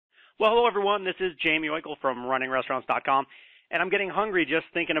Well, hello everyone. This is Jamie Oikle from RunningRestaurants.com, and I'm getting hungry just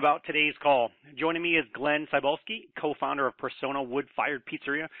thinking about today's call. Joining me is Glenn Cybulski, co-founder of Persona Wood-Fired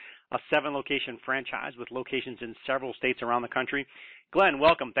Pizzeria, a 7-location franchise with locations in several states around the country. Glenn,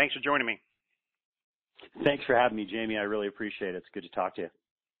 welcome. Thanks for joining me. Thanks for having me, Jamie. I really appreciate it. It's good to talk to you.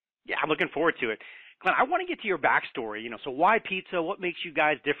 Yeah, I'm looking forward to it. Glenn, I want to get to your backstory. So why pizza? What makes you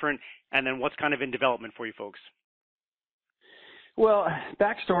guys different? And then what's kind of in development for you folks? Well,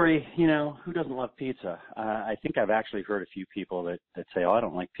 backstory, who doesn't love pizza? I think I've actually heard a few people that say, oh, I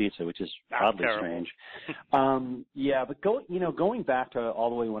don't like pizza, which is oddly strange. Yeah, but going back to all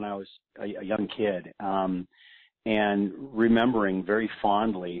the way when I was a young kid, and remembering very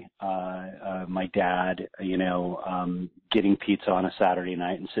fondly my dad, getting pizza on a Saturday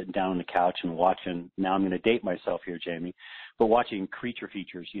night and sitting down on the couch and watching, now I'm going to date myself here, Jamie, but watching Creature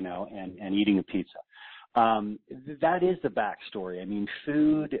Features, and eating a pizza. That is the backstory. I mean,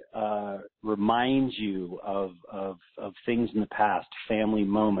 food reminds you of things in the past, family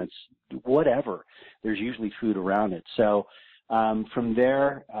moments, whatever. There's usually food around it. So from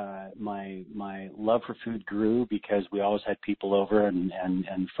there, my love for food grew because we always had people over and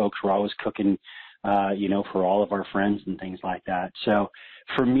folks were always cooking, for all of our friends and things like that. So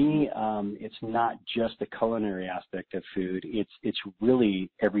for me, it's not just the culinary aspect of food. It's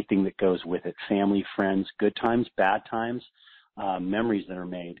really everything that goes with it. Family, friends, good times, bad times, memories that are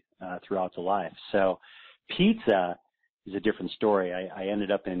made throughout the life. So pizza is a different story. I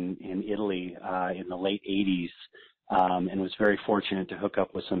ended up in Italy in the late 80s. And was very fortunate to hook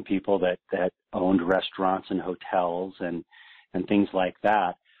up with some people that owned restaurants and hotels and things like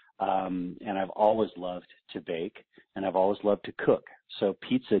that. And I've always loved to bake, and I've always loved to cook. So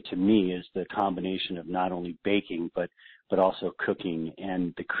pizza to me is the combination of not only baking, but also cooking,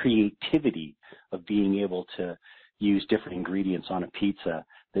 and the creativity of being able to use different ingredients on a pizza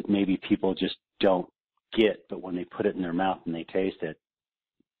that maybe people just don't get, but when they put it in their mouth and they taste it,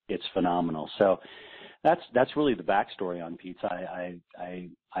 it's phenomenal. So that's really the backstory on pizza.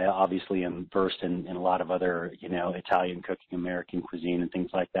 I obviously am versed in a lot of other, Italian cooking, American cuisine and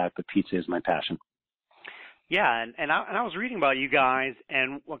things like that, but pizza is my passion. Yeah, and I was reading about you guys,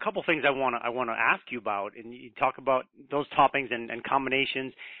 and a couple things I want to ask you about, and you talk about those toppings and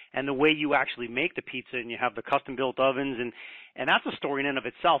combinations, and the way you actually make the pizza, and you have the custom built ovens, and that's a story in and of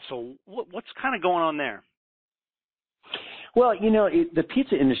itself. So what's kind of going on there? Well, the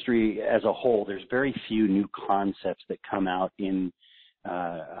pizza industry as a whole, there's very few new concepts that come out in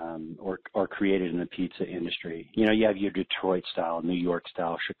or created in the pizza industry. You have your Detroit style, New York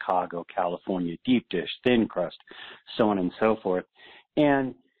style, Chicago, California, deep dish, thin crust, so on and so forth.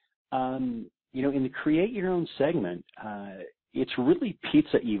 And, in the create your own segment, it's really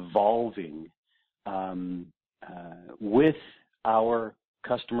pizza evolving with our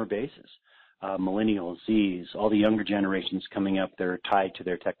customer bases. Millennials, Zs, all the younger generations coming up that are tied to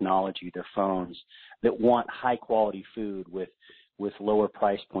their technology, their phones, that want high quality food with lower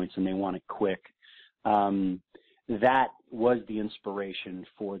price points and they want it quick. That was the inspiration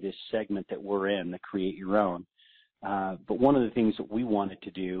for this segment that we're in, the Create Your Own. But one of the things that we wanted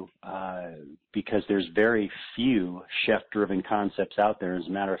to do, because there's very few chef-driven concepts out there, as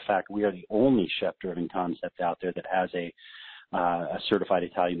a matter of fact, we are the only chef-driven concept out there that has a certified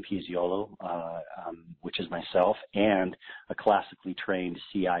Italian Pizziolo, which is myself, and a classically trained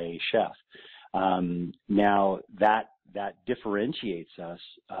CIA chef. Now that differentiates us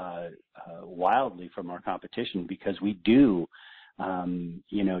wildly from our competition because we do,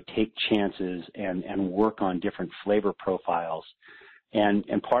 take chances and work on different flavor profiles. And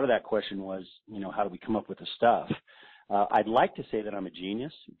part of that question was, how do we come up with the stuff? I'd like to say that I'm a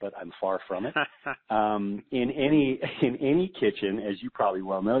genius, but I'm far from it. In any kitchen, as you probably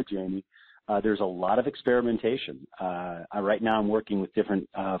well know, Jamie, there's a lot of experimentation. Right now I'm working with different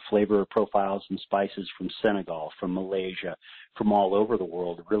flavor profiles and spices from Senegal, from Malaysia, from all over the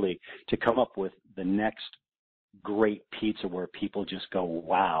world, really, to come up with the next great pizza where people just go,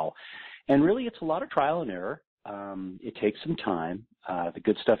 wow. And really, it's a lot of trial and error. It takes some time. The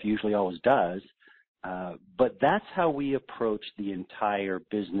good stuff usually always does. But that's how we approach the entire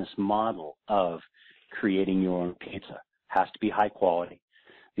business model of creating your own pizza. Has to be high quality.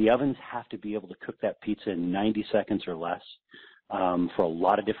 The ovens have to be able to cook that pizza in 90 seconds or less for a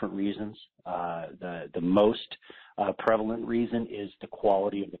lot of different reasons. The most prevalent reason is the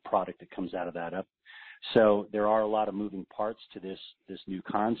quality of the product that comes out of that oven. So there are a lot of moving parts to this new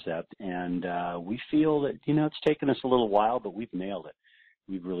concept, and we feel that, it's taken us a little while, but we've nailed it.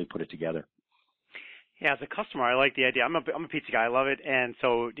 We've really put it together. Yeah, as a customer, I like the idea. I'm a pizza guy. I love it. And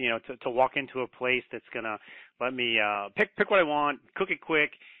so, to walk into a place that's going to let me pick what I want, cook it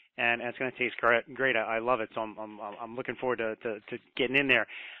quick, and it's going to taste great. I love it, so I'm looking forward to getting in there.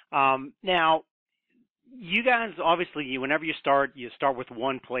 Now, you guys obviously, whenever you start with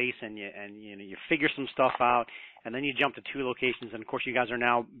one place, and you figure some stuff out, and then you jump to 2 locations, and of course you guys are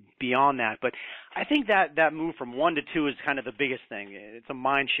now beyond that. But I think that move from 1 to 2 is kind of the biggest thing. It's a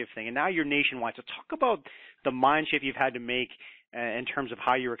mind shift thing, and now you're nationwide. So talk about the mind shift you've had to make in terms of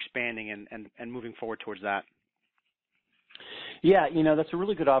how you're expanding and moving forward towards that. Yeah, that's a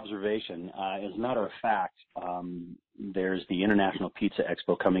really good observation. As a matter of fact, there's the International Pizza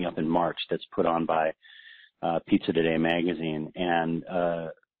Expo coming up in March that's put on by Pizza Today magazine, and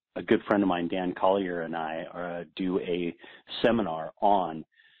a good friend of mine, Dan Collier, and I do a seminar on,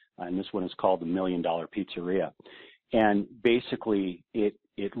 and this one is called the $1 Million Pizzeria. And basically, it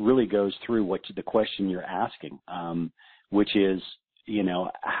really goes through the question you're asking, which is,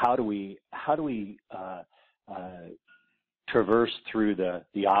 how do we traverse through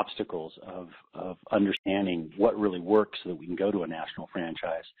the obstacles of understanding what really works so that we can go to a national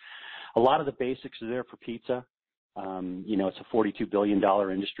franchise. A lot of the basics are there for pizza. It's a $42 billion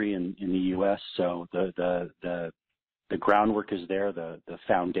industry in the U.S., so the groundwork is there, the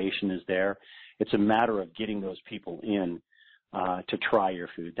foundation is there. It's a matter of getting those people in to try your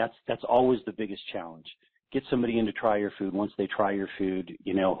food. That's always the biggest challenge. Get somebody in to try your food. Once they try your food,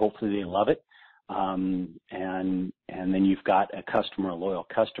 hopefully they love it. And then you've got a loyal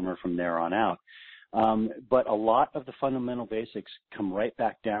customer from there on out. But a lot of the fundamental basics come right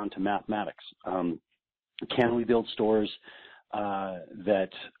back down to mathematics. Can we build stores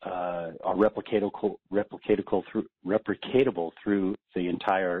that are replicatable through the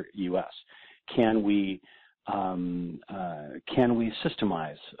entire U.S.? Can we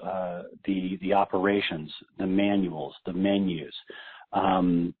systemize the operations, the manuals, the menus,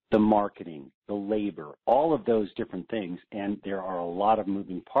 the marketing, the labor, all of those different things? And there are a lot of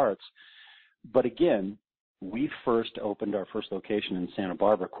moving parts. But again, we first opened our first location in Santa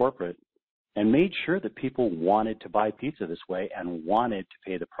Barbara corporate and made sure that people wanted to buy pizza this way and wanted to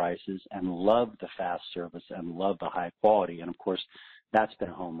pay the prices and loved the fast service and loved the high quality. And of course, that's been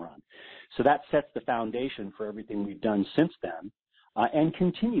a home run. So that sets the foundation for everything we've done since then and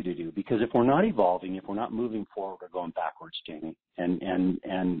continue to do, because if we're not evolving, if we're not moving forward, we're going backwards, Jamie. And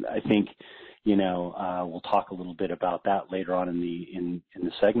I think, we'll talk a little bit about that later on in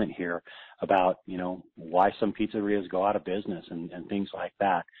the segment here about, why some pizzerias go out of business and things like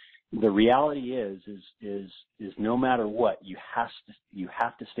that. The reality is no matter what, you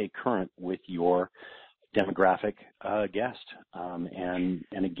have to stay current with your demographic guest.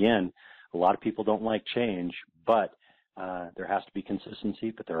 And again, a lot of people don't like change, but there has to be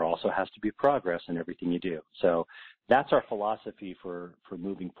consistency, but there also has to be progress in everything you do. So that's our philosophy for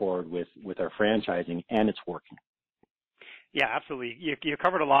moving forward with our franchising, and it's working. Yeah, absolutely. You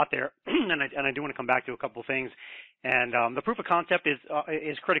covered a lot there, and I do want to come back to a couple of things. And the proof of concept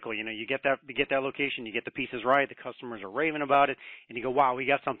is critical. You get that location, you get the pieces right, the customers are raving about it, and you go, wow, we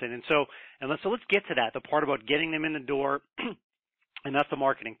got something. And so let's get to that. The part about getting them in the door, and that's the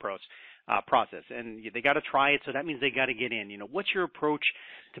marketing process. And they got to try it, so that means they got to get in. What's your approach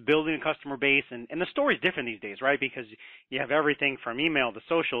to building a customer base? And the story's different these days, right? Because you have everything from email to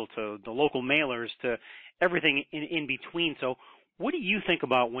social to the local mailers to everything in between. So what do you think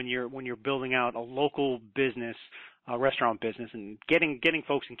about when you're building out a local business, a restaurant business, and getting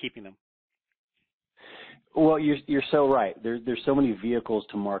folks and keeping them? Well, you're so right. There's so many vehicles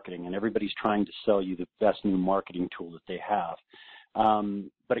to marketing, and everybody's trying to sell you the best new marketing tool that they have.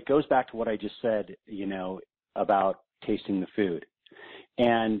 But it goes back to what I just said, about tasting the food.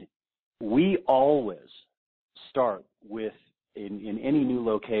 And we always start with, in any new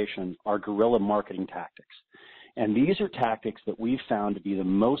location, our guerrilla marketing tactics. And these are tactics that we've found to be the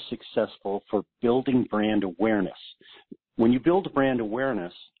most successful for building brand awareness. When you build brand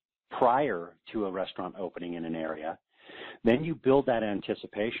awareness prior to a restaurant opening in an area, then you build that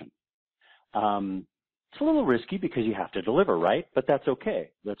anticipation. It's a little risky because you have to deliver, right? But that's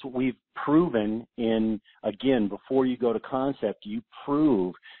okay. That's what we've proven again, before you go to concept, you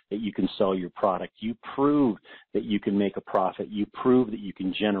prove that you can sell your product. You prove that you can make a profit. You prove that you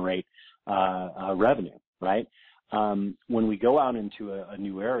can generate revenue, right? When we go out into a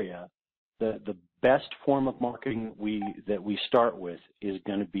new area, the best form of marketing that we start with is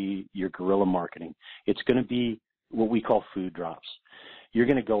going to be your guerrilla marketing. It's going to be what we call food drops. You're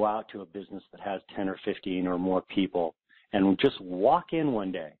going to go out to a business that has 10 or 15 or more people and just walk in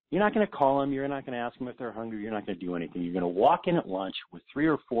one day. You're not going to call them. You're not going to ask them if they're hungry. You're not going to do anything. You're going to walk in at lunch with 3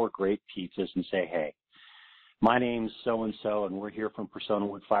 or 4 great pizzas and say, hey, my name's so-and-so, and we're here from Persona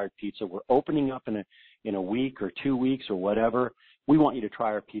Wood Fired Pizza. We're opening up in a week or 2 weeks or whatever. we want you to try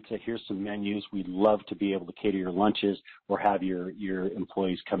our pizza. Here's some menus. We'd love to be able to cater your lunches or have your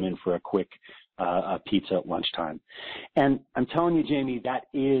employees come in for a quick pizza at lunchtime. And I'm telling you, Jamie, that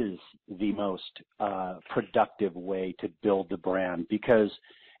is the most productive way to build the brand because,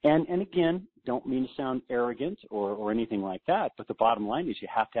 and again, don't mean to sound arrogant or anything like that, but the bottom line is you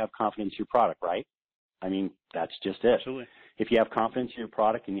have to have confidence in your product, right? I mean, that's just it. Absolutely. If you have confidence in your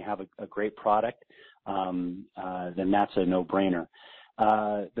product and you have a great product, then that's a no-brainer.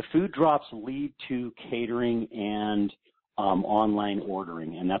 The food drops lead to catering and online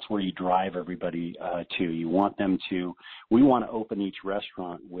ordering, and that's where you drive everybody to. You want them to. We want to open each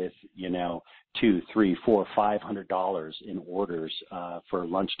restaurant with $200, $300, $400, $500 in orders for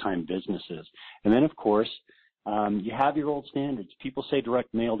lunchtime businesses, and then of course you have your old standards. People say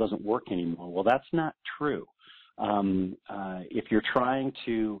direct mail doesn't work anymore. Well, that's not true. If you're trying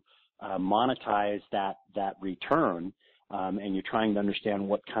to monetize that return, and you're trying to understand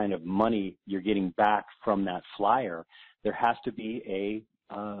what kind of money you're getting back from that flyer, there has to be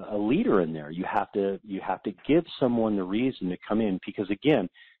a leader in there. You have to give someone the reason to come in because again,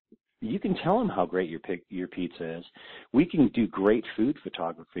 you can tell them how great your pizza is. We can do great food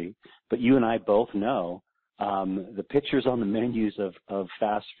photography, but you and I both know the pictures on the menus of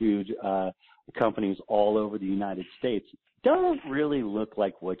fast food companies all over the United States don't really look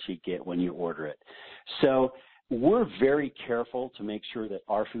like what you get when you order it. So we're very careful to make sure that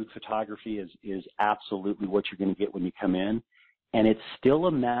our food photography is absolutely what you're going to get when you come in. And it's still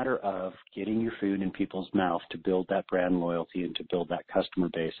a matter of getting your food in people's mouths to build that brand loyalty and to build that customer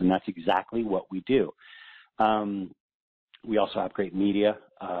base. And that's exactly what we do. We also have great media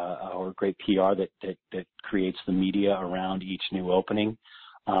or great PR that creates the media around each new opening.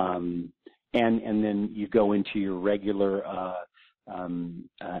 And then you go into your regular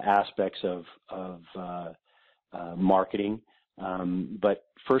aspects of marketing. But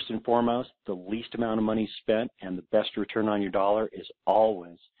first and foremost, the least amount of money spent and the best return on your dollar is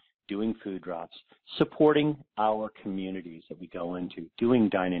always doing food drops, supporting our communities that we go into, doing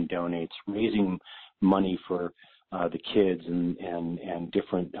dine-in donates, raising money for the kids and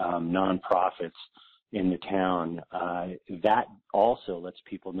different nonprofits in the town. That also lets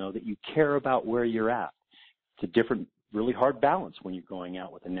people know that you care about where you're at. It's a different, really hard balance when you're going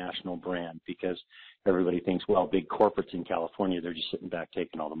out with a national brand because everybody thinks, well, big corporates in California, they're just sitting back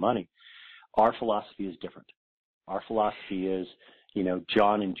taking all the money. Our philosophy is different. Our philosophy is,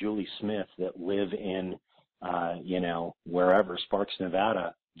 John and Julie Smith that live in, wherever, Sparks,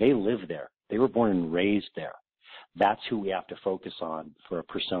 Nevada, they live there. They were born and raised there. That's who we have to focus on for a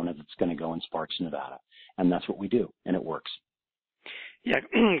persona that's going to go in Sparks, Nevada. And that's what we do, and it works. Yeah,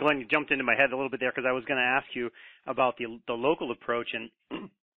 Glenn, you jumped into my head a little bit there because I was going to ask you about the local approach and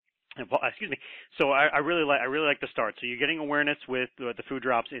excuse me. So I really like the start. So you're getting awareness with the food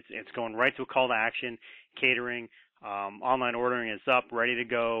drops. It's going right to a call to action, catering, online ordering is up, ready to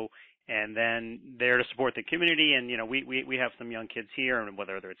go, and then there to support the community. And we have some young kids here, and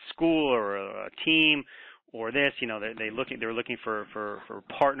whether it's school or a team or this, they're looking for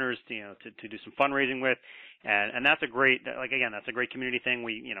partners, to do some fundraising with, and that's a great, that's a great community thing.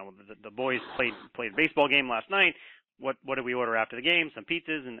 The boys played a baseball game last night. What did we order after the game? Some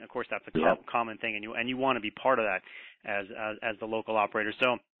pizzas, and of course that's a common thing, and you want to be part of that as the local operator.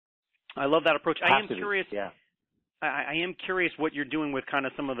 So I love that approach. I am curious. Yeah. I am curious what you're doing with kind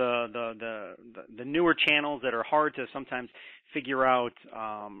of some of the newer channels that are hard to sometimes figure out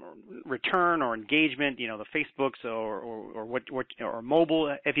return or engagement. The Facebooks or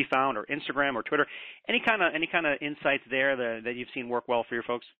mobile, if you found, or Instagram or Twitter. Any kind of insights there that you've seen work well for your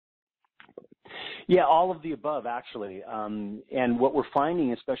folks? Yeah, all of the above, actually. And what we're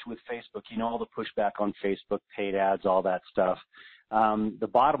finding, especially with Facebook, all the pushback on Facebook, paid ads, all that stuff. The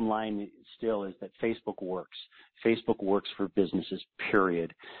bottom line still is that Facebook works. Facebook works for businesses,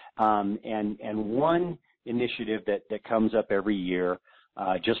 period. And one initiative that comes up every year,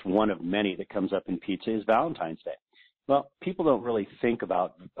 just one of many that comes up in pizza, is Valentine's Day. Well, people don't really think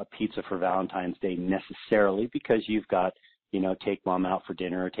about a pizza for Valentine's Day necessarily because you've got, take mom out for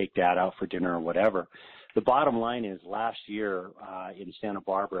dinner or take dad out for dinner or whatever. The bottom line is last year in Santa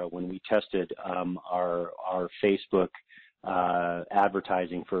Barbara when we tested our Facebook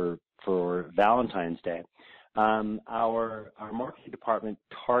advertising for Valentine's Day, our marketing department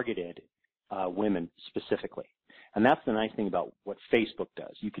targeted women specifically. And that's the nice thing about what Facebook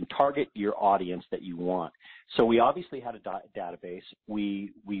does. You can target your audience that you want. So we obviously had a database.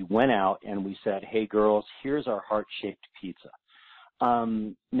 We went out and we said, hey, girls, here's our heart-shaped pizza.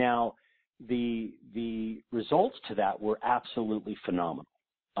 Now, the results to that were absolutely phenomenal.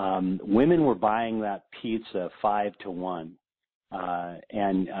 Women were buying that pizza 5 to 1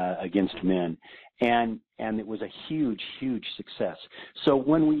 and against men, and it was a huge success. So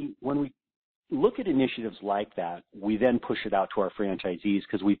when we look at initiatives like that, we then push it out to our franchisees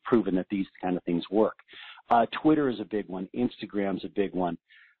because we've proven that these kind of things work. Twitter is a big one. Instagram's a big one.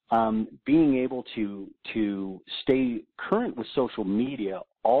 Being able to stay current with social media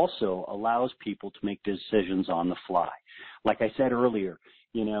also allows people to make decisions on the fly. Like I said earlier,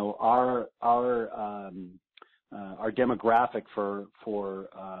 you know, our demographic for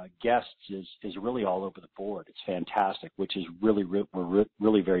guests is really all over the board. It's fantastic, which is we're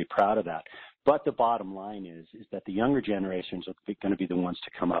really very proud of that. But the bottom line is that the younger generations are going to be the ones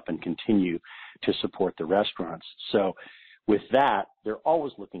to come up and continue to support the restaurants. So with that, they're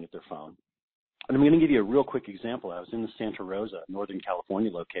always looking at their phone. And I'm going to give you a real quick example. I was in the Santa Rosa, Northern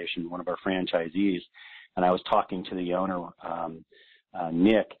California location, one of our franchisees, and I was talking to the owner,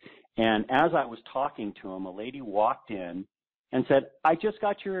 Nick. And as I was talking to him, a lady walked in and said, I just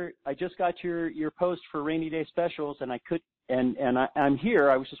got your post for rainy day specials, and I'm here.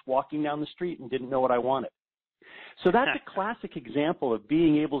 I was just walking down the street and didn't know what I wanted. So that's a classic example of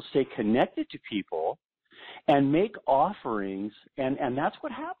being able to stay connected to people and make offerings, and that's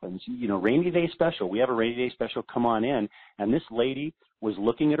what happens. You know, rainy day special. We have a rainy day special, come on in, and this lady was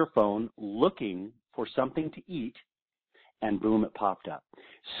looking at her phone, looking for something to eat, and boom, it popped up.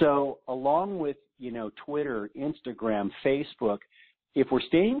 So along with, you know, Twitter, Instagram, Facebook, if we're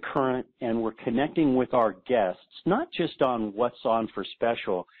staying current and we're connecting with our guests, not just on what's on for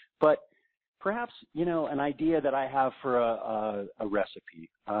special, but perhaps, you know, an idea that I have for a recipe,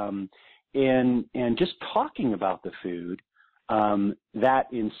 and just talking about the food, that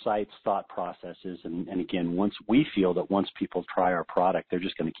incites thought processes. And again, once people try our product, they're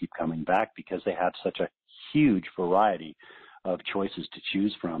just going to keep coming back because they have such a huge variety of choices to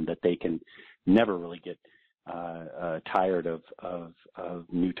choose from that they can never really get tired of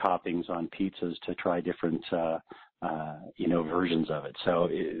new toppings on pizzas to try different versions of it. So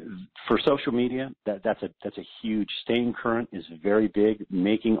for social media, that's a huge. Staying current is very big.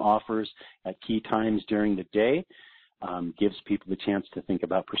 Making offers at key times during the day gives people the chance to think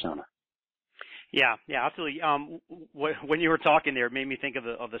about persona. Yeah, absolutely. When you were talking there, it made me think of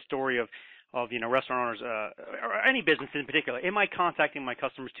the story of restaurant owners, or any business in particular. Am I contacting my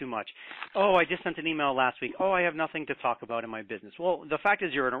customers too much? Oh, I just sent an email last week. Oh, I have nothing to talk about in my business. Well, the fact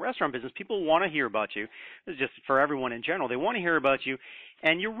is you're in a restaurant business. People want to hear about you. This is just for everyone in general. They want to hear about you,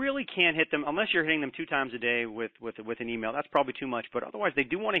 and you really can't hit them unless you're hitting them 2 times a day with an email. That's probably too much, but otherwise they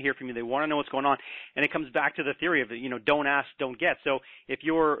do want to hear from you. They want to know what's going on, and it comes back to the theory of, don't ask, don't get. So if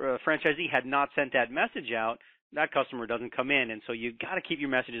your franchisee had not sent that message out, that customer doesn't come in, and so you got to keep your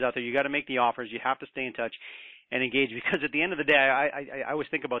messages out there. You got to make the offers. You have to stay in touch and engage, because at the end of the day, I always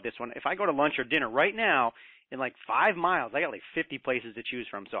think about this one. If I go to lunch or dinner right now, in like 5 miles, I got like 50 places to choose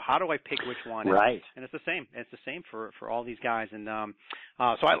from. So how do I pick which one? Right. And it's the same. It's the same for all these guys, and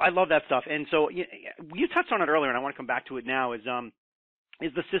so I love that stuff. And so you touched on it earlier, and I want to come back to it now. Is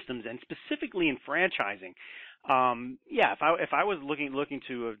the systems, and specifically in franchising. If I was looking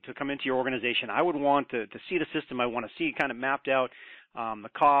to come into your organization, I would want to see the system. I want to see kind of mapped out the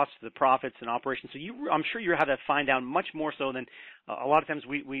costs, the profits, and operations. So I'm sure you have that fine down much more so than a lot of times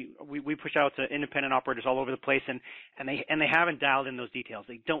we push out to independent operators all over the place, and they haven't dialed in those details.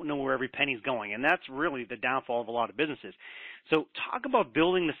 They don't know where every penny's going, and that's really the downfall of a lot of businesses. So talk about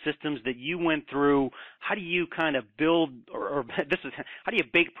building the systems that you went through. How do you kind of build, or how do you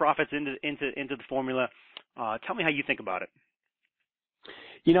bake profits into the formula? Tell me how you think about it.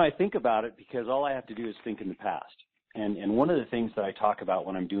 I think about it because all I have to do is think in the past. And one of the things that I talk about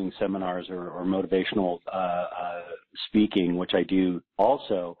when I'm doing seminars or motivational speaking, which I do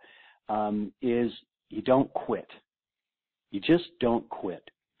also, is you don't quit. You just don't quit.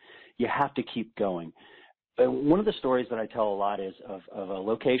 You have to keep going. One of the stories that I tell a lot is of a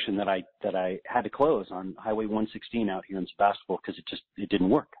location that I had to close on Highway 116 out here in Sebastopol because it didn't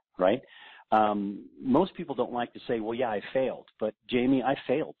work, right? Most people don't like to say, well, yeah, I failed. But, Jamie, I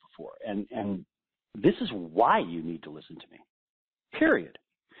failed before. And this is why you need to listen to me, period.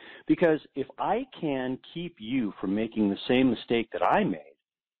 Because if I can keep you from making the same mistake that I made,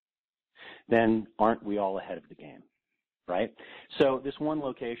 then aren't we all ahead of the game, right? So this one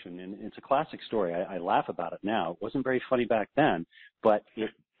location, and it's a classic story. I laugh about it now. It wasn't very funny back then, but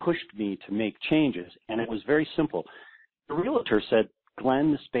it pushed me to make changes, and it was very simple. The realtor said,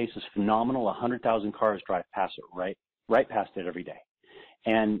 Glenn, the space is phenomenal. 100,000 cars drive past it, right past it every day.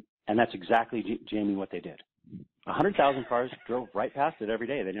 And that's exactly, Jamie, what they did. 100,000 cars drove right past it every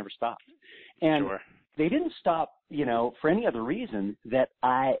day. They never stopped. And Sure. They didn't stop, for any other reason that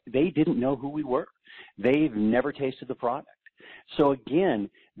they didn't know who we were. They've never tasted the product. So again,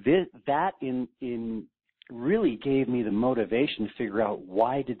 that really gave me the motivation to figure out,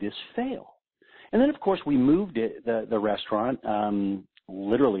 why did this fail? And then, of course, we moved the restaurant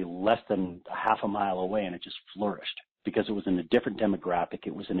literally less than half a mile away, and it just flourished because it was in a different demographic.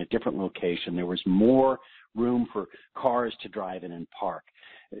 It was in a different location. There was more room for cars to drive in and park.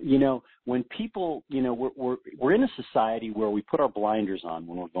 You know, when people, you know, we're in a society where we put our blinders on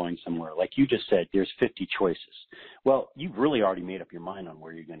when we're going somewhere. Like you just said, there's 50 choices. Well, you've really already made up your mind on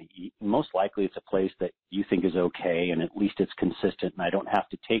where you're going to eat. And most likely it's a place that you think is okay, and at least it's consistent, and I don't have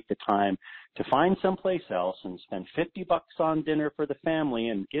to take the time to find someplace else and spend $50 on dinner for the family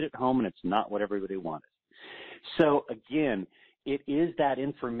and get it home and it's not what everybody wanted. So again, it is that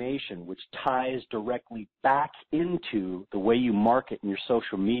information which ties directly back into the way you market in your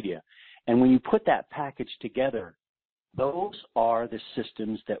social media. And when you put that package together, those are the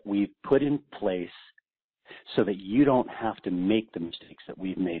systems that we've put in place so that you don't have to make the mistakes that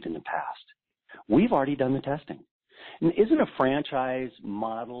we've made in the past. We've already done the testing. And isn't a franchise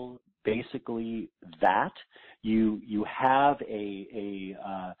model basically that? You have a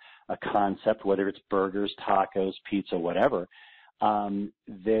concept, whether it's burgers, tacos, pizza, whatever.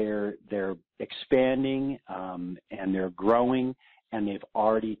 They're expanding and they're growing, and they've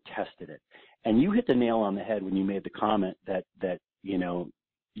already tested it. And you hit the nail on the head when you made the comment that you know,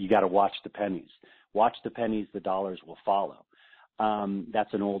 you got to watch the pennies. Watch the pennies, the dollars will follow.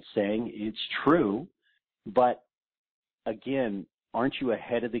 That's an old saying. It's true, but again, aren't you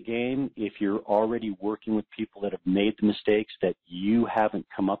ahead of the game if you're already working with people that have made the mistakes that you haven't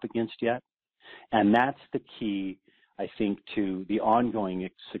come up against yet? And that's the key, I think, to the ongoing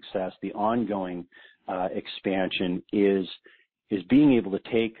success, the ongoing expansion is being able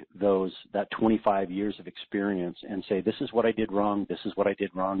to take that 25 years of experience and say, this is what I did wrong, this is what I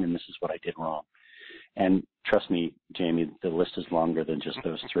did wrong, and this is what I did wrong. And trust me, Jamie, the list is longer than just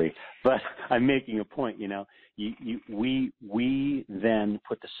those three. But I'm making a point, you know. We then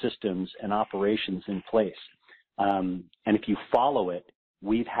put the systems and operations in place. And if you follow it,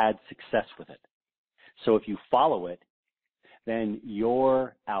 we've had success with it. So if you follow it, then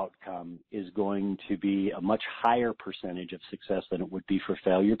your outcome is going to be a much higher percentage of success than it would be for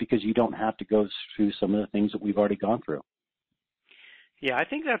failure, because you don't have to go through some of the things that we've already gone through. Yeah, I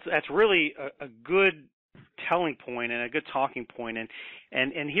think that's really a good telling point and a good talking point.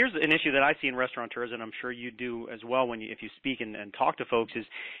 And here's an issue that I see in restaurateurs, and I'm sure you do as well if you speak and talk to folks, is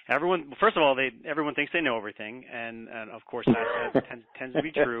everyone, first of all, everyone thinks they know everything, and of course that tends to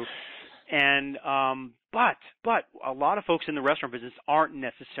be true. And but a lot of folks in the restaurant business aren't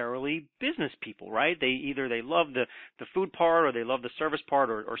necessarily business people, right? They love the food part, or they love the service part,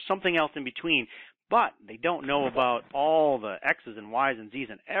 or something else in between, but they don't know about all the X's and Y's and Z's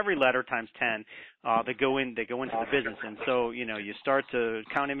and every letter times 10 that go into the business. And so, you know, you start to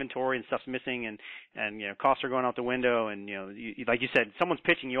count inventory and stuff's missing, and you know, costs are going out the window, and you know, like you said, someone's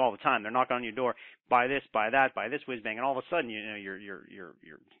pitching you all the time. They're knocking on your door, buy this, buy that, buy this whiz bang, and all of a sudden, you know,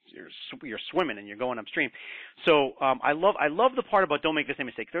 you're swimming and you're going upstream. So I love the part about don't make the same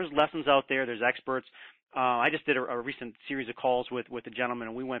mistake. There's lessons out there. There's experts. I just did a recent series of calls with a gentleman,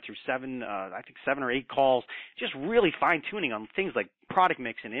 and we went through 7 or 8 calls, just really fine-tuning on things like product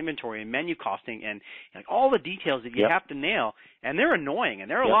mix and inventory and menu costing and like all the details that you have to nail. And they're annoying,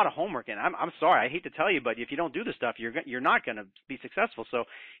 and they're a lot of homework. And I'm sorry, I hate to tell you, but if you don't do this stuff, you're not going to be successful. So,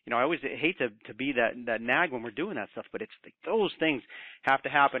 you know, I always hate to be that nag when we're doing that stuff, but it's like those things have to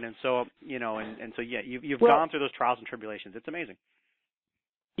happen. And so, you know, and so yeah, you've gone through those trials and tribulations. It's amazing.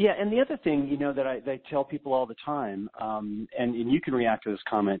 Yeah, and the other thing, you know, that I tell people all the time, and you can react to this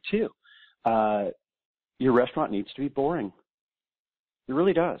comment too, your restaurant needs to be boring. It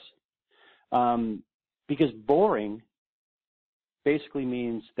really does. Because boring basically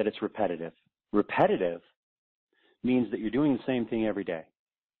means that it's repetitive. Repetitive means that you're doing the same thing every day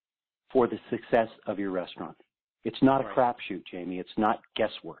for the success of your restaurant. It's not a crapshoot, Jamie. It's not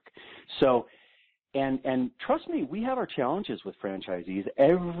guesswork. So, and trust me, we have our challenges with franchisees.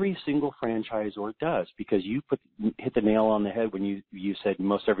 Every single franchisor does, because you hit the nail on the head when you said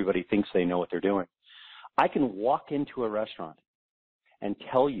most everybody thinks they know what they're doing. I can walk into a restaurant and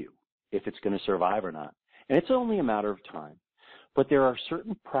tell you if it's going to survive or not. And it's only a matter of time. But there are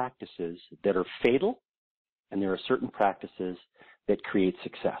certain practices that are fatal, and there are certain practices that create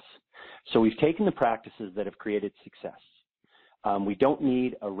success. So we've taken the practices that have created success. We don't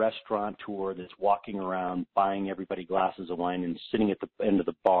need a restaurateur that's walking around buying everybody glasses of wine and sitting at the end of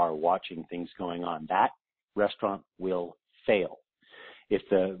the bar watching things going on. That restaurant will fail. If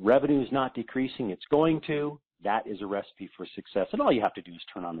the revenue is not decreasing, it's going to. That is a recipe for success. And all you have to do is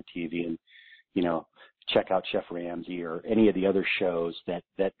turn on the TV and, you know, check out Chef Ramsay or any of the other shows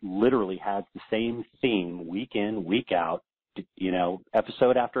that literally has the same theme week in, week out,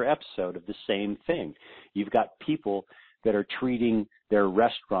 episode after episode of the same thing. You've got people that are treating their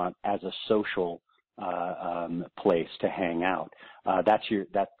restaurant as a social place to hang out. That's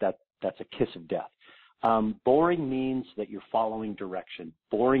a kiss of death. Boring means that you're following direction.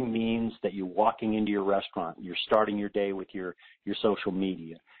 Boring means that you're walking into your restaurant. You're starting your day with your social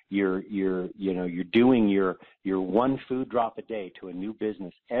media. You're doing your one food drop a day to a new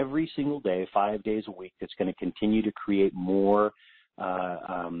business every single day, 5 days a week. That's going to continue to create more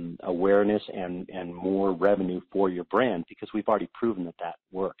awareness and more revenue for your brand, because we've already proven that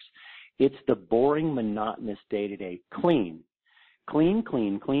works. It's the boring, monotonous day-to-day clean.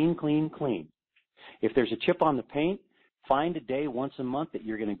 If there's a chip on the paint, find a day once a month that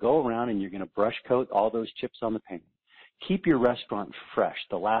you're going to go around and you're going to brush coat all those chips on the paint. Keep your restaurant fresh.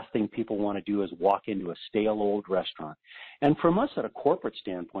 The last thing people want to do is walk into a stale old restaurant. And from us at a corporate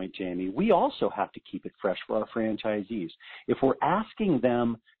standpoint, Jamie, we also have to keep it fresh for our franchisees. If we're asking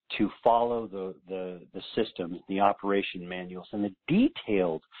them to follow the systems, the operation manuals, and the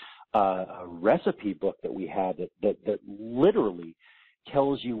detailed recipe book that we have that literally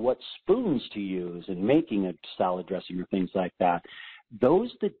tells you what spoons to use in making a salad dressing or things like that, those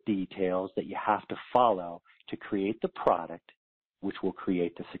are the details that you have to follow to create the product which will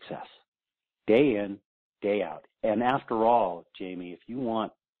create the success. Day in, day out. And after all, Jamie, if you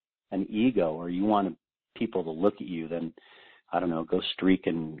want an ego or you want people to look at you, then I don't know, go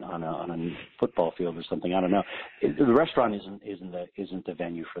streaking on a football field or something. I don't know. The restaurant isn't the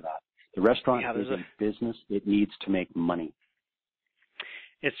venue for that. The restaurant is a business. It needs to make money.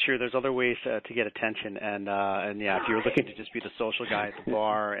 It's true. There's other ways to get attention, and yeah, if you're looking to just be the social guy at the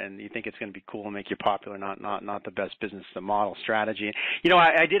bar and you think it's going to be cool and make you popular, not the best business model strategy.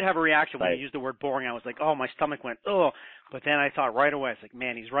 I did have a reaction when you used the word boring. I was like, oh, my stomach went, oh, but then I thought right away, it's like,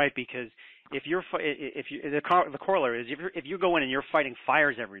 man, he's right, because the corollary is if you go in and you're fighting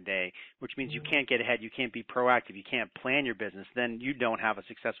fires every day, which means you can't get ahead, you can't be proactive, you can't plan your business, then you don't have a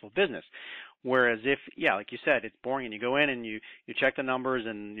successful business. Whereas if, like you said, it's boring and you go in and you check the numbers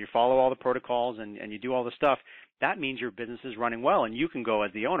and you follow all the protocols and you do all the stuff, that means your business is running well, and you can go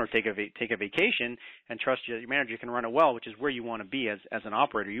as the owner, take a vacation and trust your manager can run it well, which is where you want to be as an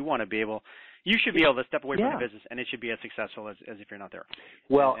operator. You should be able to step away from the business, and it should be as successful as if you're not there.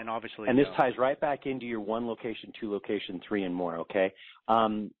 Well, and obviously, and this ties right back into your 1 location, 2 location, 3 and more. Okay,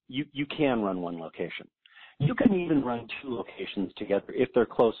 you can run 1 location. You can even run 2 locations together if they're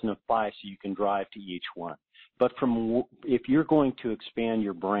close enough by, so you can drive to each one. But if you're going to expand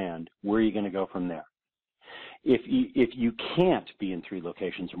your brand, where are you going to go from there? If you can't be in 3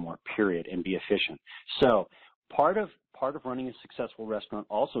 locations or more, period, and be efficient. So part of running a successful restaurant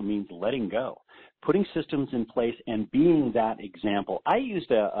also means letting go, putting systems in place, and being that example. I used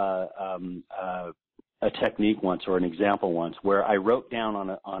a technique once, or an example once, where I wrote down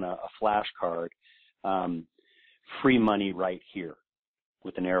on a flashcard, free money right here,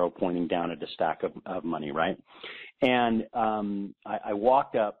 with an arrow pointing down at a stack of money, right? And I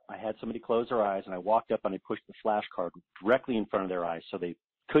walked up, I had somebody close their eyes, and I walked up and I pushed the flashcard directly in front of their eyes so they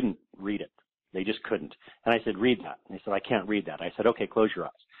couldn't read it. They just couldn't. And I said, read that. And they said, I can't read that. I said, okay, close your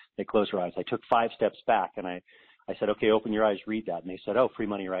eyes. They closed their eyes. I took 5 steps back, and I said, okay, open your eyes, read that. And they said, oh, free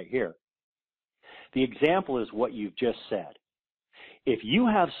money right here. The example is what you've just said. If you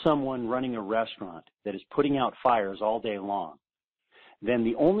have someone running a restaurant that is putting out fires all day long, then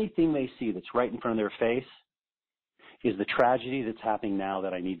the only thing they see that's right in front of their face is the tragedy that's happening now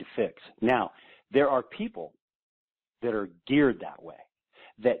that I need to fix. Now, there are people that are geared that way,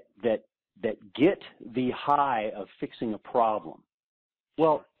 that get the high of fixing a problem.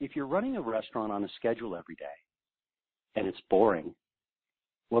 Well, if you're running a restaurant on a schedule every day and it's boring,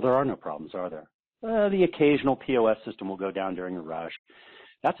 well, there are no problems, are there? The occasional POS system will go down during a rush.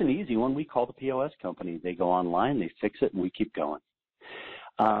 That's an easy one. We call the POS company. They go online, they fix it, and we keep going.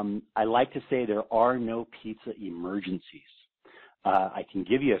 I like to say there are no pizza emergencies. I can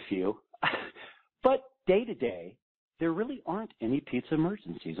give you a few, but day to day, there really aren't any pizza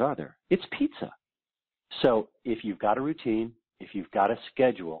emergencies, are there? It's pizza. So if you've got a routine, if you've got a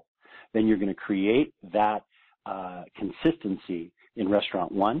schedule, then you're going to create that consistency in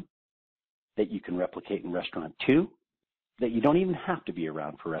restaurant 1 that you can replicate in restaurant 2, that you don't even have to be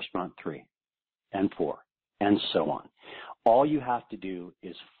around for restaurant 3 and 4, and so on. All you have to do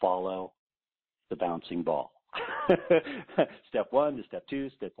is follow the bouncing ball. Step 1 to step 2,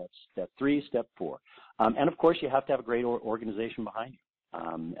 step 3, step 4. And of course, you have to have a great organization behind you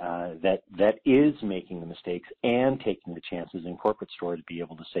that is making the mistakes and taking the chances in corporate store to be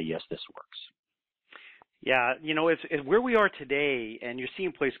able to say, yes, this works. Yeah, it's where we are today, and you're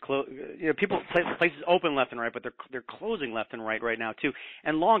seeing places places open left and right, but they're closing left and right now too,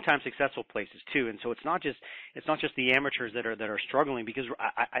 and long time successful places too. And so it's not just the amateurs that are struggling, because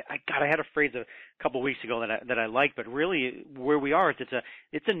I had a phrase a couple of weeks ago that I liked, but really where we are,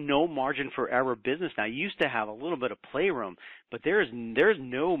 it's a no margin for error business now. You used to have a little bit of playroom, but there's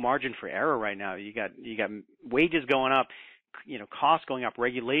no margin for error right now. You got wages going up, costs going up,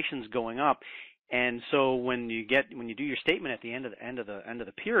 regulations going up. And so when you do your statement at the end of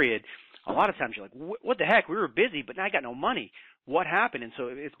the period, a lot of times you're like, what the heck? We were busy, but now I got no money. What happened? And so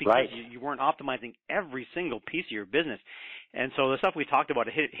it's because Right. you weren't optimizing every single piece of your business. And so the stuff we talked about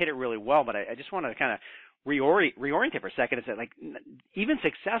hit it really well. But I just want to kind of reorient it for a second and say, like, even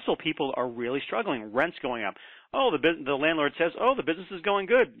successful people are really struggling. Rent's going up. Oh, the landlord says, oh, the business is going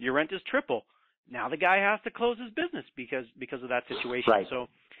good. Your rent is triple. Now the guy has to close his business because of that situation. Right. So.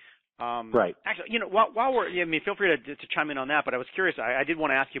 Right. Actually, while we're, feel free to chime in on that, but I was curious. I did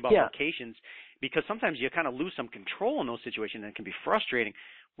want to ask you about locations, because sometimes you kind of lose some control in those situations, and it can be frustrating.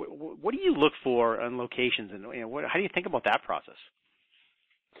 What do you look for in locations, and how do you think about that process?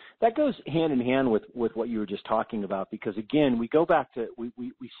 That goes hand in hand with what you were just talking about, because again, we go back to, we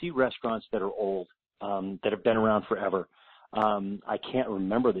see restaurants that are old, that have been around forever. I can't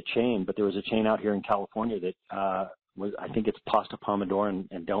remember the chain, but there was a chain out here in California that, I think it's Pasta Pomodoro,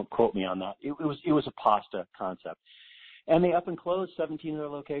 and don't quote me on that. It was a pasta concept, and they up and closed 17 of their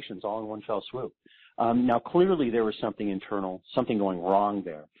locations all in one fell swoop. Now clearly there was something internal, something going wrong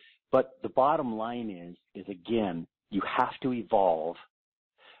there, but the bottom line is again, you have to evolve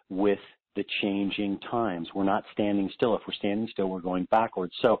with the changing times. We're not standing still. If we're standing still, we're going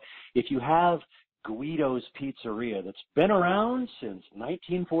backwards. So if you have Guido's Pizzeria that's been around since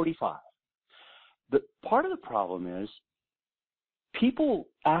 1945. The part of the problem is people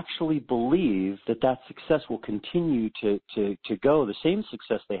actually believe that success will continue to go, the same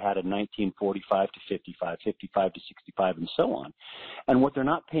success they had in 1945 to 55, 55 to 65, and so on. And what they're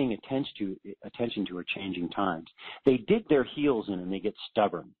not paying attention to are changing times. They dig their heels in and they get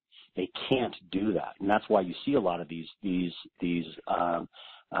stubborn. They can't do that, and that's why you see a lot of these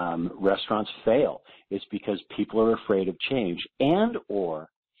restaurants fail. It's because people are afraid of change, and or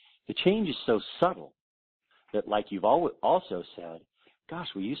the change is so subtle that, like you've also said, gosh,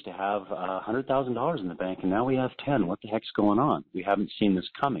 we used to have $100,000 in the bank, and now we have 10. What the heck's going on? We haven't seen this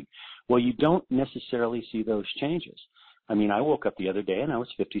coming. Well, you don't necessarily see those changes. I mean, I woke up the other day, and I was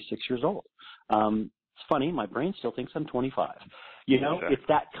 56 years old. It's funny, my brain still thinks I'm 25. It's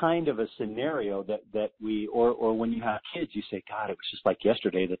that kind of a scenario that we, or when you have kids, you say, God, it was just like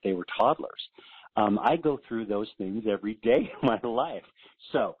yesterday that they were toddlers. I go through those things every day of my life.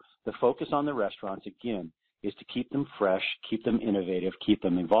 So the focus on the restaurants, again, is to keep them fresh, keep them innovative, keep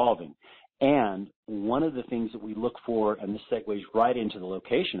them evolving. And one of the things that we look for, and this segues right into the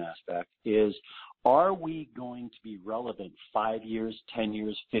location aspect, is are we going to be relevant 5 years, 10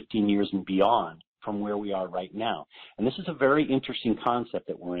 years, 15 years, and beyond from where we are right now? And this is a very interesting concept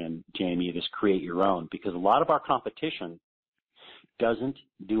that we're in, Jamie, this create your own, because a lot of our competition doesn't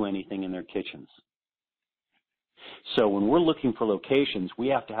do anything in their kitchens. So when we're looking for locations, we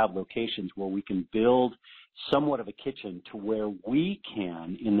have to have locations where we can build somewhat of a kitchen to where we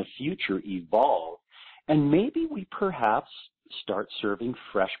can, in the future, evolve, and maybe we perhaps start serving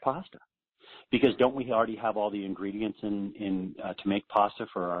fresh pasta. Because don't we already have all the ingredients to make pasta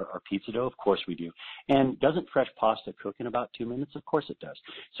for our pizza dough? Of course we do. And doesn't fresh pasta cook in about 2 minutes? Of course it does.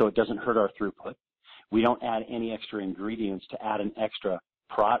 So it doesn't hurt our throughput. We don't add any extra ingredients to add an extra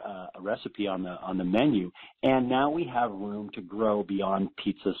a recipe on the menu, and now we have room to grow beyond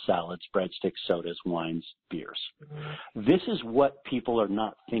pizza, salads, breadsticks, sodas, wines, beers. Mm-hmm. This is what people are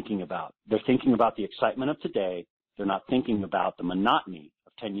not thinking about. They're thinking about the excitement of today. They're not thinking about the monotony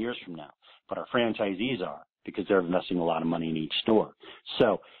of 10 years from now. But our franchisees are, because they're investing a lot of money in each store.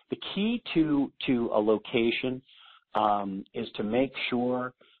 So the key to a location is to make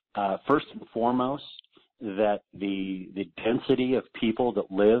sure, first and foremost, that the density of people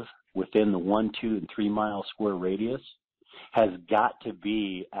that live within the 1, 2, and 3 mile square radius has got to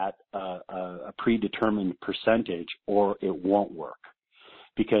be at a predetermined percentage, or it won't work.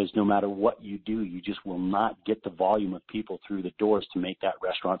 Because no matter what you do, you just will not get the volume of people through the doors to make that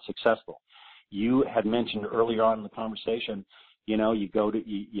restaurant successful. You had mentioned earlier on in the conversation,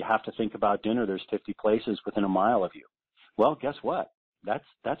 you have to think about dinner. There's 50 places within a mile of you. Well, guess what?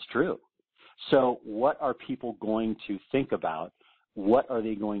 That's true. So what are people going to think about? What are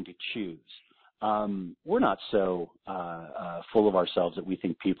they going to choose? We're not so full of ourselves that we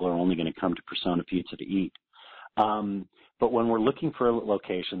think people are only going to come to Persona Pizza to eat. But when we're looking for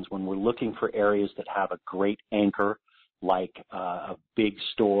locations, when we're looking for areas that have a great anchor, like a big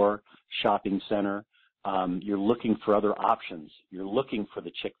store, shopping center, you're looking for other options. You're looking for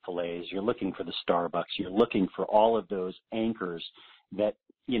the Chick-fil-A's. You're looking for the Starbucks. You're looking for all of those anchors that,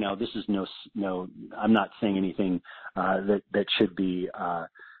 this is no, I'm not saying anything that should be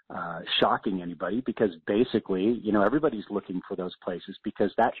shocking anybody, because basically, everybody's looking for those places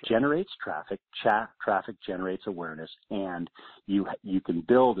because that generates traffic. Traffic generates awareness, and you can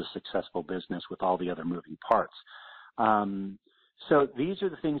build a successful business with all the other moving parts. So these are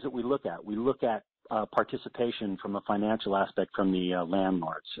the things that we look at. We look at participation from a financial aspect from the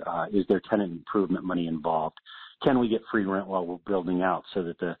landlords. Is there tenant improvement money involved? Can we get free rent while we're building out so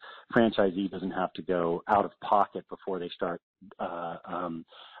that the franchisee doesn't have to go out of pocket before they start,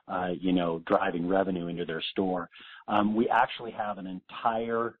 driving revenue into their store? We actually have an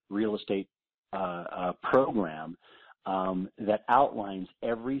entire real estate program that outlines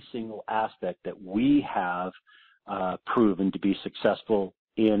every single aspect that we have proven to be successful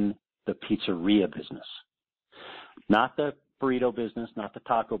in the pizzeria business. Not the burrito business, not the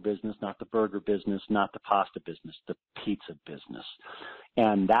taco business, not the burger business, not the pasta business, the pizza business.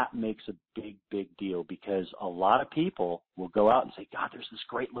 And that makes a big, big deal, because a lot of people will go out and say, God, there's this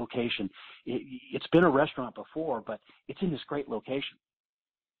great location. It's been a restaurant before, but it's in this great location.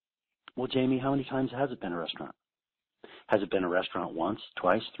 Well, Jamie, how many times has it been a restaurant? Has it been a restaurant once,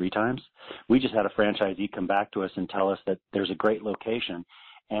 twice, 3 times? We just had a franchisee come back to us and tell us that there's a great location,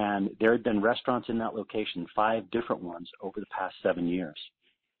 and there had been restaurants in that location, 5 different ones over the past 7 years.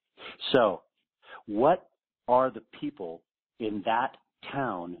 So what are the people in that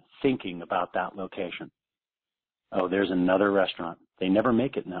town thinking about that location? Oh, there's another restaurant. They never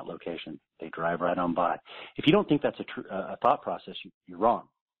make it in that location. They drive right on by. If you don't think that's a thought process, you're wrong.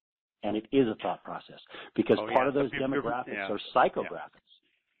 And it is a thought process, because part of those demographics are psychographics,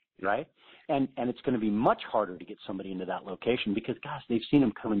 right? And it's going to be much harder to get somebody into that location because, gosh, they've seen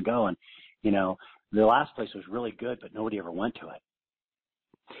them come and go. And, the last place was really good, but nobody ever went to it.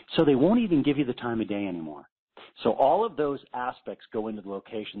 So they won't even give you the time of day anymore. So all of those aspects go into the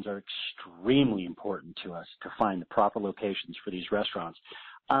locations are extremely important to us to find the proper locations for these restaurants.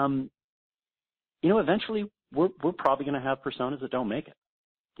 Eventually we're probably going to have personas that don't make it.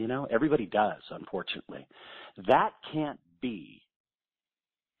 Everybody does, unfortunately. That can't be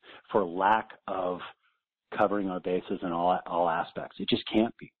for lack of covering our bases in all aspects. It just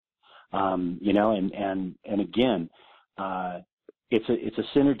can't be. And again, it's a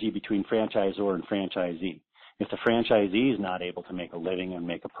synergy between franchisor and franchisee. If the franchisee is not able to make a living and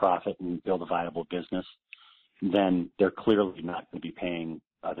make a profit and build a viable business, then they're clearly not going to be paying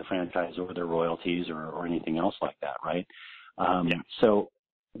the franchisor their royalties or anything else like that, right? So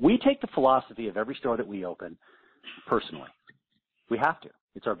we take the philosophy of every store that we open personally. We have to.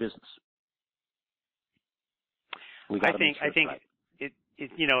 It's our business. I think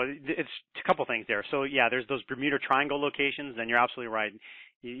it's a couple things there. So there's those Bermuda Triangle locations, and you're absolutely right.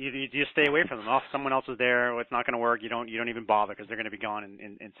 You just stay away from them. Oh, if someone else is there, it's not going to work. You don't even bother because they're going to be gone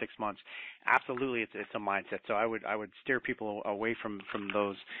in 6 months. Absolutely, it's a mindset. So I would steer people away from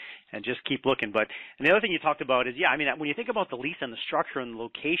those and just keep looking. And the other thing you talked about is, when you think about the lease and the structure and the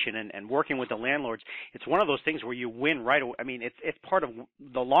location and working with the landlords, it's one of those things where you win right away. It's part of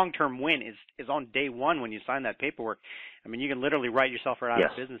the long-term win is on day one when you sign that paperwork. You can literally write yourself right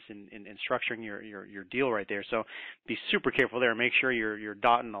out of business in structuring your deal right there. So be super careful there. Make sure you're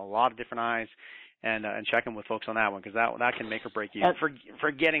dotting a lot of different I's and checking with folks on that one, because that can make or break you.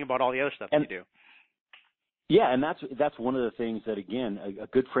 Forgetting about all the other stuff you do. Yeah, and that's one of the things that, again, a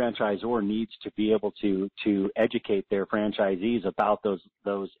good franchisor needs to be able to educate their franchisees about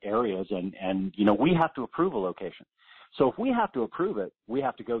those areas, and we have to approve a location. So if we have to approve it, we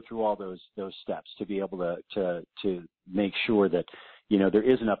have to go through all those steps to be able to make sure that there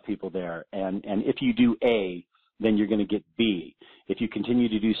is enough people there. And if you do A, then you're going to get B. If you continue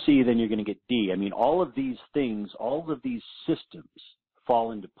to do C, then you're going to get D. all of these things, all of these systems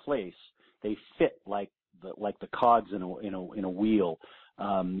fall into place. They fit like the cogs in a wheel.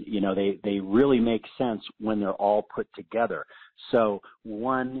 They really make sense when they're all put together. So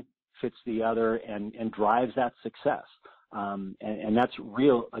one fits the other and drives that success. And that's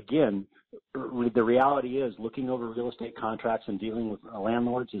real. Again, the reality is looking over real estate contracts and dealing with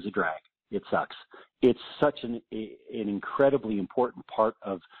landlords is a drag. It sucks. It's such an incredibly important part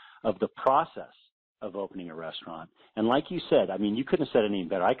of the process of opening a restaurant. And like you said, you couldn't have said it any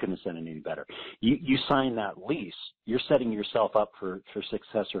better. I couldn't have said it any better. You sign that lease, you're setting yourself up for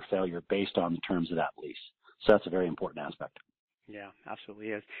success or failure based on the terms of that lease. So that's a very important aspect. Yeah, absolutely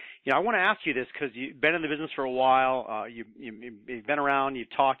is. I want to ask you this because you've been in the business for a while. You've been around. You've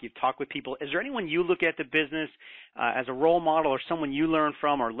talked with people. Is there anyone you look at the business as a role model, or someone you learn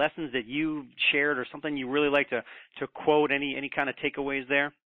from, or lessons that you shared, or something you really like to quote? Any kind of takeaways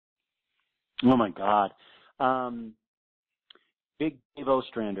there? Oh my God, Big Dave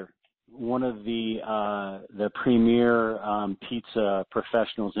Ostrander, one of the premier pizza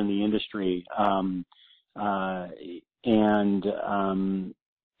professionals in the industry.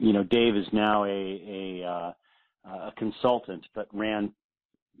 Dave is now a consultant, but ran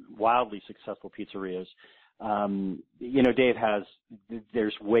wildly successful pizzerias. Dave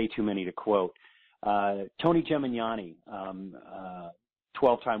there's way too many to quote. Tony Gemignani,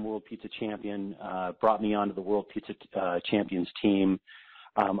 12-time world pizza champion, brought me onto the world pizza champions team.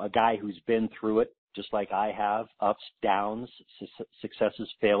 A guy who's been through it, just like I have, ups, downs, successes,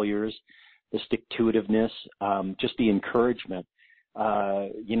 failures, the stick-to-itiveness, just the encouragement.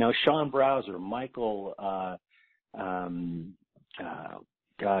 Sean Browser, Michael,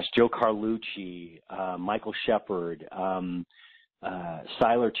 Joe Carlucci, Michael Shepard,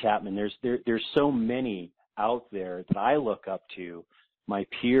 Siler Chapman. There's so many out there that I look up to, my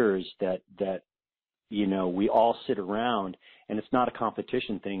peers that we all sit around, and it's not a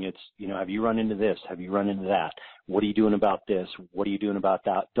competition thing. It's, have you run into this? Have you run into that? What are you doing about this? What are you doing about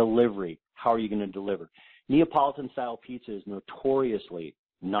that? Delivery. How are you going to deliver? Neapolitan-style pizza is notoriously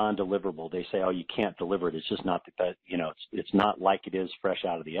non-deliverable. They say, oh, you can't deliver it. It's just not that, it's not like it is fresh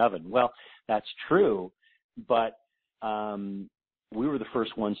out of the oven. Well, that's true, but we were the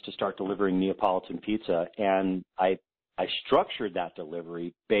first ones to start delivering Neapolitan pizza, and I structured that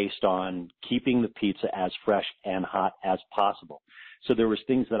delivery based on keeping the pizza as fresh and hot as possible. So there was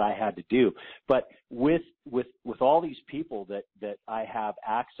things that I had to do. But with all these people that I have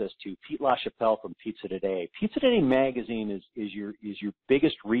access to, Pete LaChapelle from Pizza Today. Pizza Today magazine is your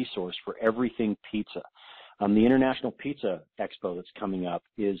biggest resource for everything pizza. The International Pizza Expo that's coming up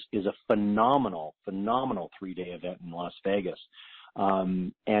is a phenomenal 3-day event in Las Vegas.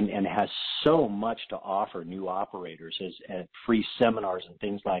 And has so much to offer new operators as free seminars and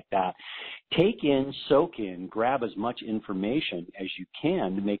things like that. Take in, soak in, grab as much information as you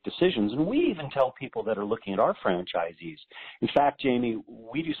can to make decisions. And we even tell people that are looking at our franchisees. In fact, Jamie,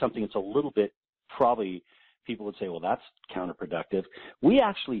 we do something that's a little bit, probably people would say, well, that's counterproductive. We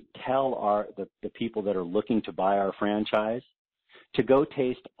actually tell the people that are looking to buy our franchise to go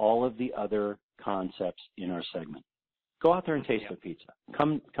taste all of the other concepts in our segment. Go out there and taste the pizza.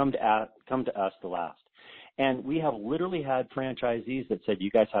 Come to us the last. And we have literally had franchisees that said, you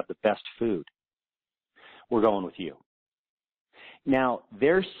guys have the best food. We're going with you. Now,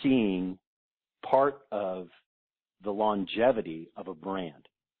 they're seeing part of the longevity of a brand,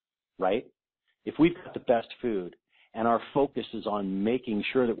 right? If we've got the best food and our focus is on making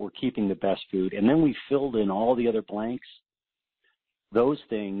sure that we're keeping the best food, and then we filled in all the other blanks, those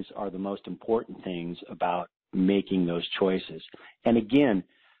things are the most important things about making those choices. And again,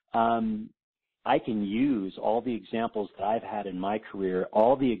 I can use all the examples that I've had in my career,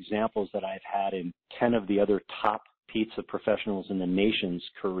 all the examples that I've had in 10 of the other top pizza professionals in the nation's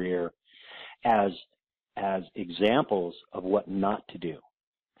career as examples of what not to do.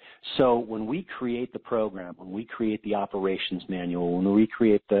 So when we create the program, when we create the operations manual, when we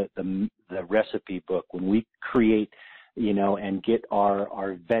create the recipe book, when we create, and get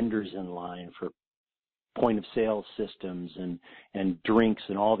our vendors in line for point of sale systems and drinks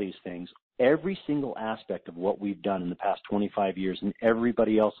and all these things, every single aspect of what we've done in the past 25 years and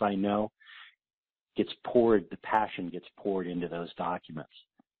everybody else I know the passion gets poured into those documents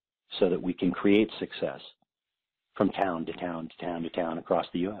so that we can create success from town to town to town to town across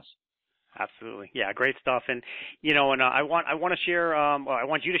the U.S. Absolutely, yeah, great stuff. And I want to share. I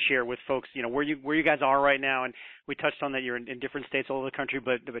want you to share with folks, where you guys are right now. And we touched on that you're in different states all over the country,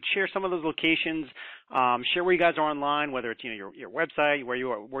 but share some of those locations. Share where you guys are online, whether it's your website, where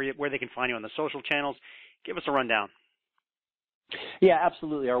you are, where they can find you on the social channels. Give us a rundown. Yeah,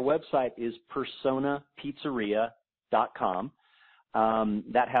 absolutely. Our website is personapizzeria.com.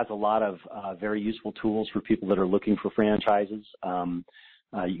 That has a lot of very useful tools for people that are looking for franchises.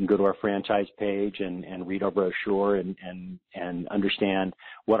 You can go to our franchise page and read our brochure and understand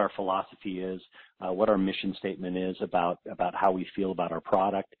what our philosophy is, what our mission statement is about how we feel about our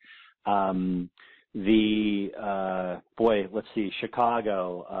product. Let's see,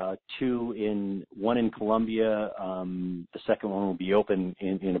 Chicago, one in Columbia. The second one will be open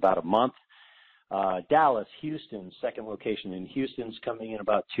in about a month. Dallas, Houston, second location in Houston's coming in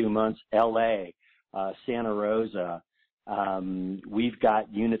about 2 months. LA, Santa Rosa, We've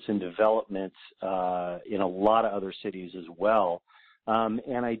got units in development in a lot of other cities as well.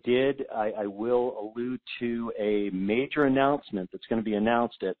 And I will allude to a major announcement that's going to be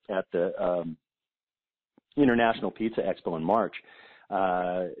announced at the International Pizza Expo in March.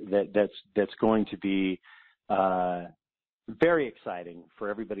 That's going to be very exciting for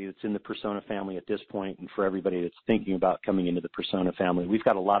everybody that's in the Persona family at this point, and for everybody that's thinking about coming into the Persona family. We've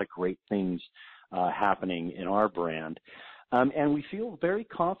got a lot of great things happening in our brand. And we feel very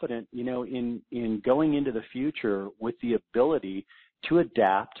confident, in going into the future with the ability to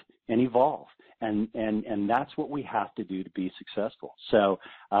adapt and evolve. And that's what we have to do to be successful. So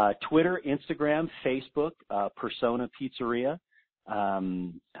Twitter, Instagram, Facebook, Persona Pizzeria.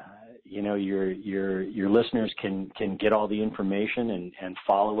 Your listeners can get all the information and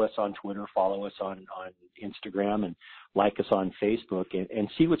follow us on Twitter, follow us on Instagram, and like us on Facebook, and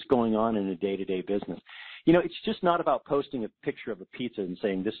see what's going on in the day-to-day business. It's just not about posting a picture of a pizza and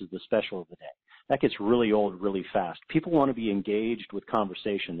saying this is the special of the day. That gets really old really fast. People want to be engaged with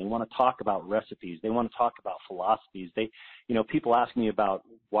conversation. They want to talk about recipes. They want to talk about philosophies. People ask me about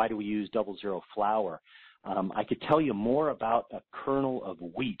why do we use 00 flour. I could tell you more about a kernel of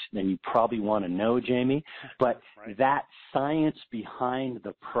wheat than you probably want to know, Jamie, but right. That science behind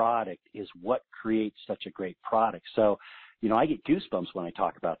the product is what creates such a great product. So, I get goosebumps when I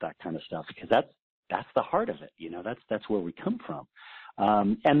talk about that kind of stuff, because that's the heart of it. That's where we come from.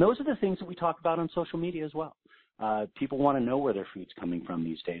 And those are the things that we talk about on social media as well. People want to know where their food's coming from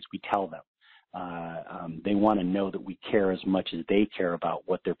these days. We tell them. They want to know that we care as much as they care about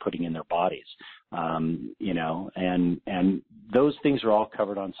what they're putting in their bodies, and those things are all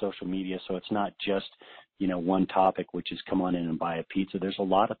covered on social media. So it's not just, one topic, which is come on in and buy a pizza. There's a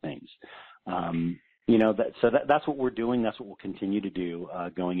lot of things, that's what we're doing. That's what we'll continue to do,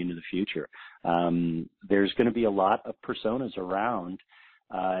 going into the future. There's going to be a lot of personas around.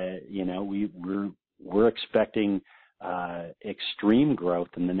 We're expecting extreme growth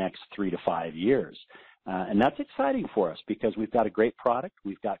in the next 3 to 5 years. And that's exciting for us because we've got a great product,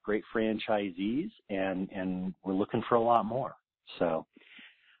 we've got great franchisees, and we're looking for a lot more. So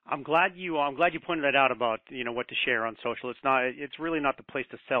I'm glad you pointed that out about what to share on social. It's really not the place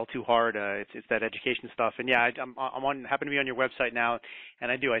to sell too hard. It's that education stuff. And yeah, I'm happen to be on your website now,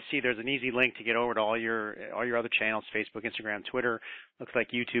 and I see there's an easy link to get over to all your other channels: Facebook, Instagram, Twitter, looks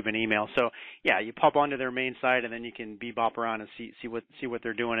like YouTube and email. So yeah, you pop onto their main site and then you can bebop around and see what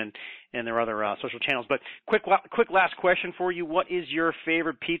they're doing in their other social channels. But quick last question for you: what is your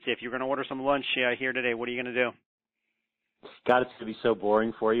favorite pizza? If you're going to order some lunch here today, what are you going to do? God, it's going to be so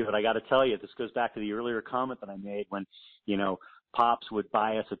boring for you, but I got to tell you, this goes back to the earlier comment that I made when, Pops would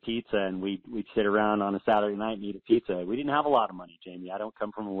buy us a pizza and we'd sit around on a Saturday night and eat a pizza. We didn't have a lot of money, Jamie. I don't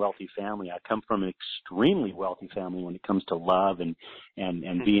come from a wealthy family. I come from an extremely wealthy family when it comes to love and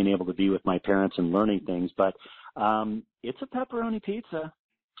being able to be with my parents and learning things. But it's a pepperoni pizza.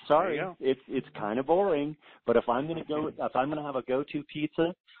 Sorry, it's kind of boring. But if I'm going to have a go-to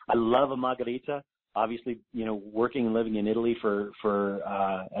pizza, I love a margherita. Obviously, working and living in Italy for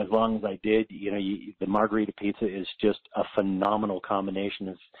as long as I did, the margherita pizza is just a phenomenal combination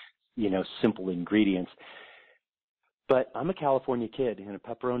of, simple ingredients. But I'm a California kid, and a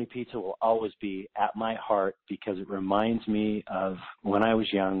pepperoni pizza will always be at my heart because it reminds me of when I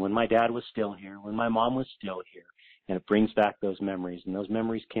was young, when my dad was still here, when my mom was still here, and it brings back those memories, and those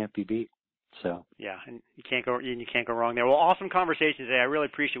memories can't be beat. So yeah, and you can't go wrong there. Well, awesome conversation today. I really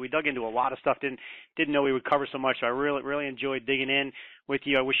appreciate it. We dug into a lot of stuff. Didn't know we would cover so much. So I really enjoyed digging in with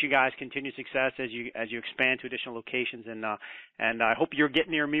you. I wish you guys continued success as you expand to additional locations, and I hope you're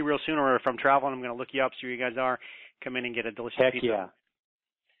getting near me real soon. Or if I'm traveling, I'm going to look you up, see where you guys are. Come in and get a delicious pizza. Heck yeah.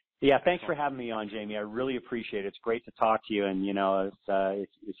 Yeah, thanks for having me on, Jamie. I really appreciate it. It's great to talk to you. And,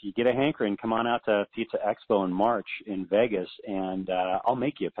 if you get a hankering, come on out to Pizza Expo in March in Vegas, and I'll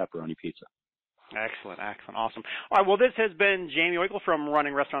make you a pepperoni pizza. Excellent. Awesome. All right, well, this has been Jamie Oikle from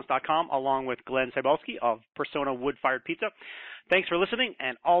RunningRestaurants.com along with Glenn Cybulski of Persona Wood Fired Pizza. Thanks for listening,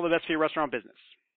 and all the best for your restaurant business.